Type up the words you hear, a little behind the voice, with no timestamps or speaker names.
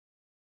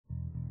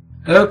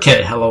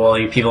Okay, hello all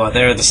you people out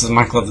there, this is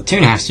Michael of the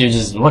 2.5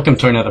 Stooges, and welcome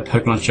to another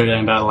Pokémon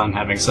Showdown battle I'm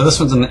having. So this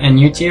one's in the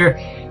NU tier.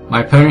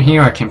 My opponent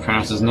here, I can't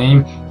pronounce his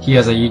name. He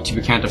has a YouTube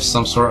account of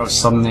some sort of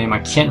sub-name. I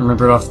can't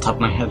remember it off the top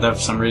of my head though for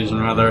some reason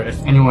or other.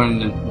 If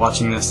anyone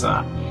watching this,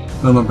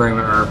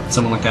 Braviary or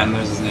someone like that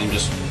knows his name,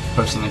 just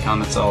post in the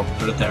comments, I'll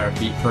put it there,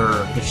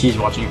 if he's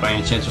watching it by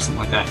any chance or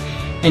something like that.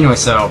 Anyway,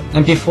 so,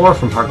 MP4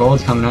 from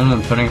Hargold coming in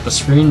and putting up a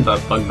screen,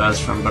 but Bug Buzz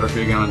from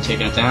Butterfree going and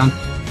taking it down.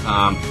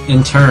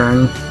 In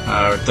turn,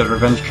 the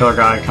Revenge Killer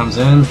guy comes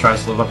in,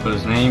 tries to live up to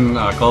his name.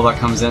 Golbat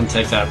comes in,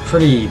 takes that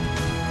pretty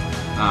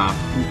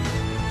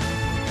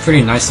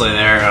nicely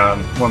there.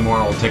 One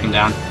more will take him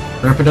down.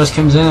 Rampardos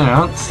comes in, and I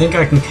don't think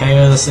I can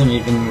KO this thing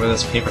even with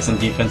his paper thin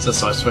defenses,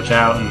 so I switch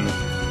out and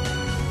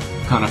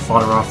kind of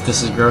fodder off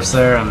This Is Gross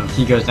there, and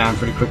he goes down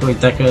pretty quickly.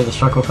 Deca, the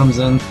Shuckle, comes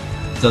in,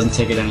 doesn't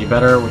take it any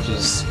better, which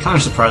is kind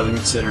of surprising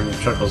considering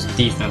Shuckle's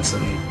defense,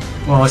 and,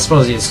 well, I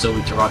suppose he is still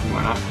weak to rock and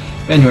whatnot.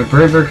 But anyway,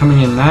 Braviary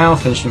coming in now,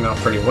 finishing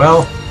off pretty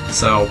well,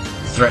 so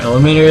threat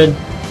eliminated.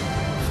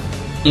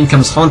 In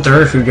comes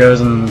Haunter, who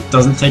goes and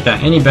doesn't take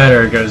that any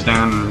better, goes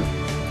down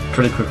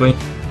pretty quickly.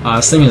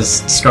 This thing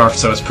is Scarf,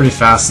 so it's pretty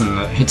fast and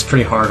it hits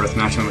pretty hard with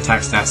maximum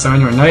attack stats. So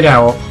anyway, Night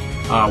Owl,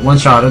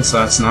 one-shotted, so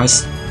that's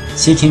nice.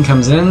 Sea King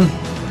comes in,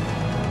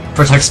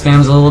 Protect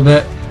spams a little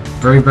bit.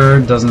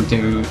 Bird doesn't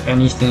do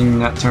anything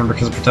that turn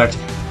because of Protect,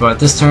 but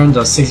this turn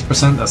does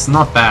 60%, that's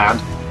not bad.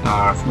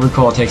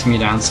 Recall takes me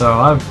down,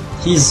 so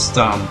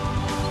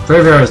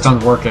Braviary has done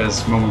work,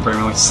 as Moment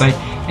Braviary likes to say.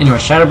 Anyway,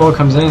 Shadow Ball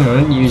comes in, and I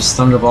didn't use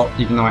Thunderbolt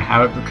even though I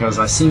have it because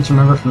I seem to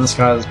remember from this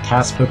guy's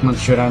past Pokemon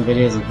Showdown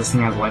videos that this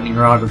thing has Lightning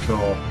Rod, which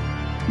will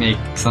make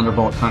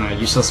Thunderbolt kind of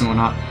useless and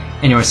whatnot.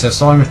 Anyway, so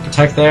stalling with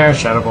Protect there,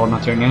 Shadow Ball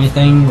not doing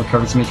anything,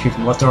 recovering some HP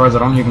from leftovers. I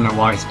don't even know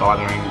why he's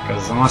bothering,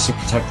 because unless you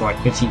Protect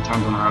like 15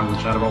 times on the round,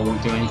 then Shadow Ball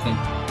won't do anything.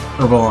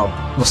 Or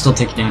will still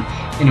take you down.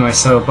 Anyway,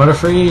 so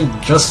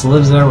Butterfree just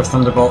lives there with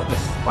Thunderbolt.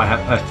 If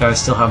I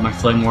still have my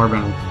Flame Orb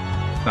and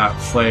that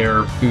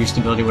Flare boost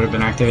ability would have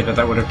been activated,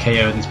 that would have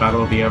KO'd and this battle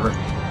would be over.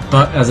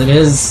 But as it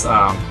is,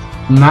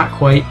 not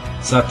quite,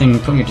 so that thing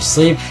put me to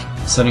sleep,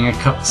 setting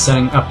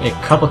up a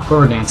couple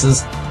Quiver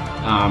Dances.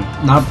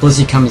 Not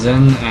Blissey comes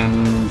in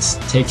and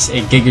takes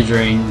a Giga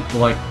Drain,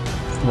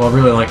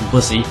 really like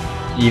Blissey,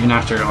 even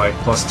after like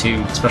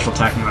 +2 special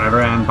attack and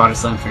whatever, and Body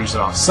Slam finishes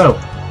it off. So,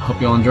 I hope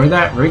you all enjoyed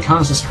that. Rate,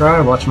 comment,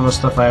 subscribe, watch more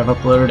stuff I have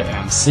uploaded,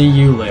 and see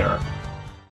you later.